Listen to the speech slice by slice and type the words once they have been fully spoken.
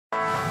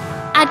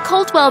At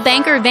Coldwell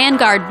Banker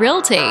Vanguard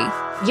Realty,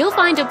 you'll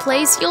find a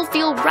place you'll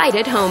feel right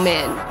at home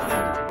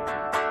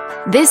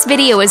in. This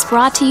video is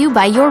brought to you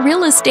by your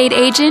real estate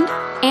agent,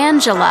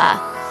 Angela.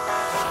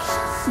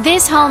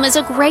 This home is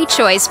a great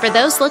choice for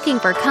those looking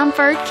for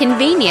comfort,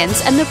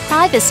 convenience, and the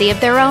privacy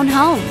of their own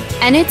home,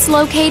 and it's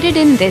located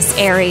in this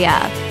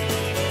area.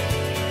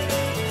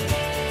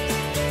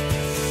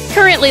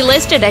 Currently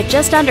listed at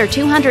just under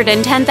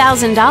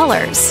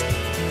 $210,000.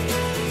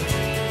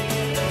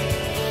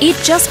 It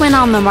just went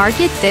on the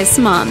market this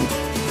month.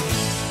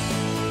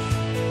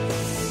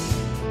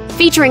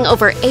 Featuring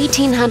over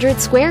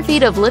 1,800 square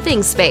feet of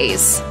living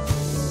space,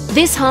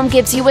 this home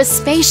gives you a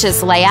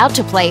spacious layout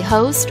to play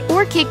host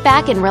or kick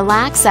back and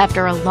relax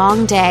after a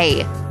long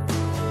day.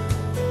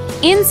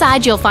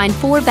 Inside, you'll find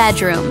 4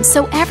 bedrooms,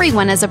 so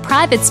everyone has a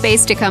private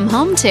space to come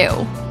home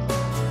to,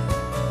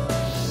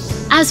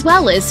 as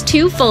well as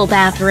 2 full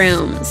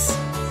bathrooms.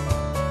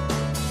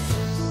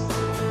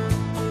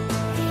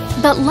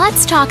 But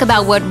let's talk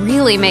about what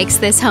really makes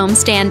this home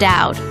stand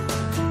out.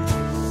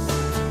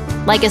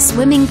 Like a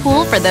swimming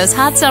pool for those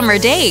hot summer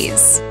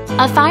days,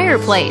 a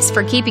fireplace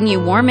for keeping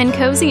you warm and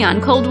cozy on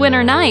cold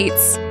winter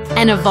nights,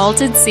 and a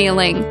vaulted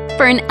ceiling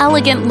for an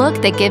elegant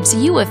look that gives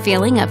you a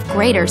feeling of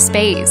greater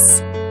space.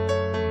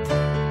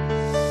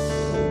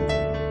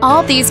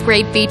 All these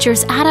great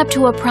features add up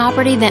to a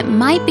property that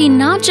might be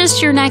not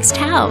just your next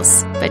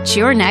house, but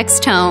your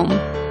next home.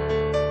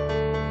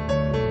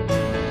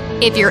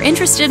 If you're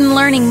interested in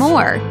learning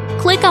more,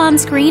 click on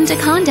screen to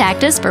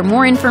contact us for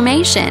more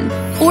information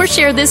or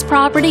share this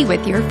property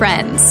with your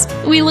friends.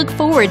 We look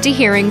forward to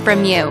hearing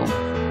from you.